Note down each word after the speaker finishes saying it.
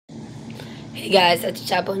Hey guys, it's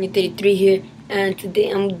Chapel33 here, and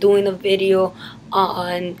today I'm doing a video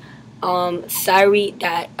on Siri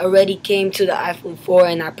that already came to the iPhone 4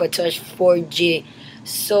 and iPod Touch 4G.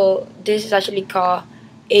 So this is actually called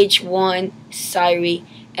H1 Siri,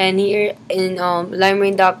 and here in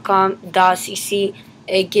limeray.com.cc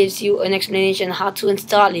it gives you an explanation how to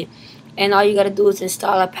install it. And all you gotta do is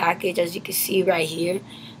install a package, as you can see right here,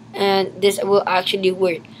 and this will actually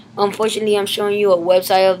work. Unfortunately, I'm showing you a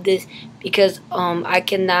website of this because I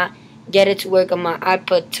cannot get it to work on my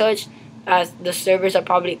iPod Touch, as the servers are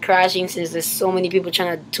probably crashing since there's so many people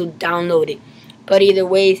trying to download it. But either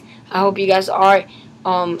ways, I hope you guys are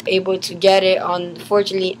able to get it.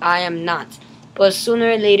 Unfortunately, I am not. But sooner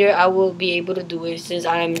or later, I will be able to do it since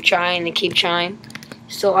I am trying and keep trying.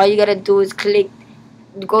 So all you gotta do is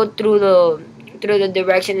go through the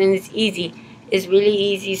direction, and it's easy. It's really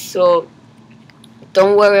easy. So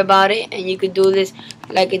don't worry about it, and you could do this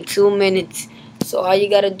like in 2 minutes. So all you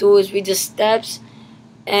gotta do is read the steps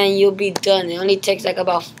and you'll be done. It only takes like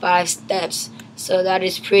about 5 steps, so that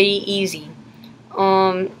is pretty easy.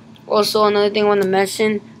 Also, another thing I want to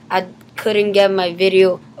mention, I couldn't get my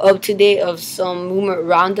video up to date of some rumor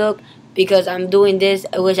roundup because I'm doing this,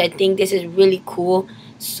 which I think this is really cool.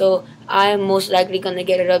 So I'm most likely gonna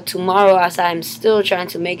get it up tomorrow, as I'm still trying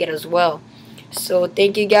to make it as well. So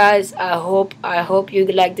thank you guys. I hope you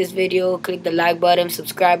like this video. Click the like button,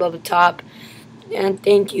 subscribe up top, and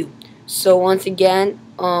thank you. So once again,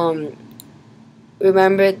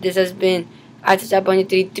 remember, this has been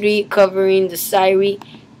iTouch covering the Siri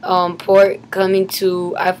port coming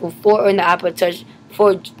to iPhone 4 and the Apple Touch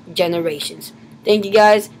 4 generations. Thank you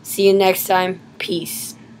guys. See you next time. Peace.